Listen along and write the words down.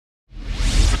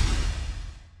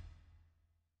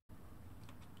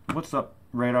What's up,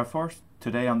 Radar Force?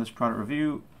 Today on this product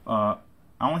review, I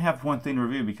only have one thing to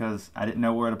review because I didn't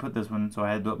know where to put this one, so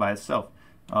I had to do it by itself.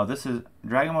 This is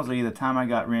Dragon Ball Z, The Time I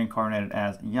Got Reincarnated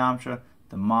as Yamcha,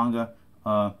 the manga.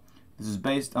 This is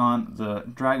based on the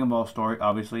Dragon Ball story,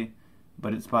 obviously,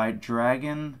 but it's by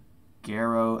Dragon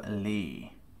Garo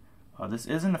Lee. This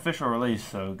is an official release,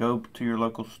 so go to your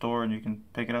local store and you can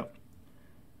pick it up.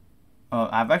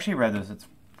 I've actually read this. It's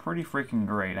pretty freaking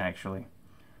great, actually.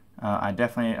 I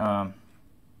definitely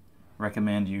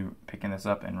recommend you picking this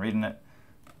up and reading it.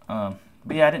 But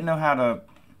yeah, I didn't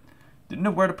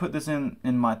know where to put this in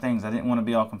my things. I didn't want to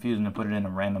be all confused and put it in a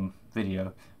random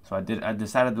video. So I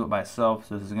decided to do it by itself.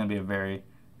 So this is going to be a very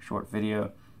short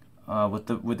video.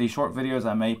 With these short videos,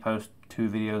 I may post 2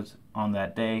 videos on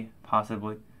that day,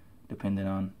 possibly, depending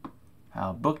on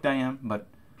how booked I am. But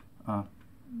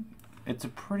it's a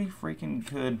pretty freaking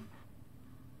good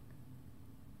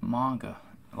manga.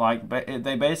 Like,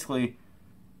 they basically,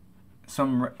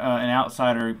 an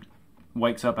outsider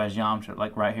wakes up as Yamcha.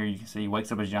 Like right here, you can see he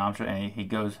wakes up as Yamcha, and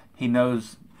he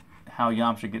knows how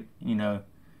Yamcha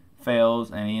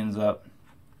fails, and he ends up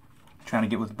trying to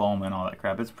get with Bulma and all that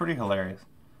crap. It's pretty hilarious.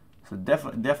 So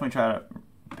definitely try to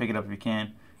pick it up if you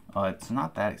can. It's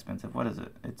not that expensive. What is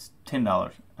it? It's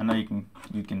 $10. I know you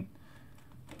can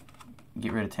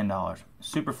get rid of $10.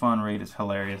 Super fun read. It's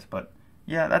hilarious, but.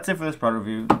 Yeah, that's it for this product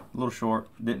review. A little short.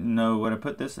 Didn't know where to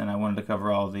put this, and I wanted to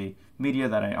cover all the media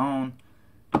that I own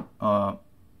on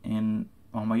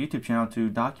my YouTube channel to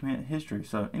document history.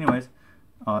 So anyways,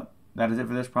 that is it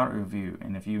for this product review.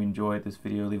 And if you enjoyed this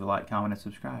video, leave a like, comment, and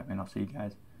subscribe. And I'll see you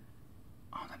guys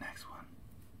on the next one.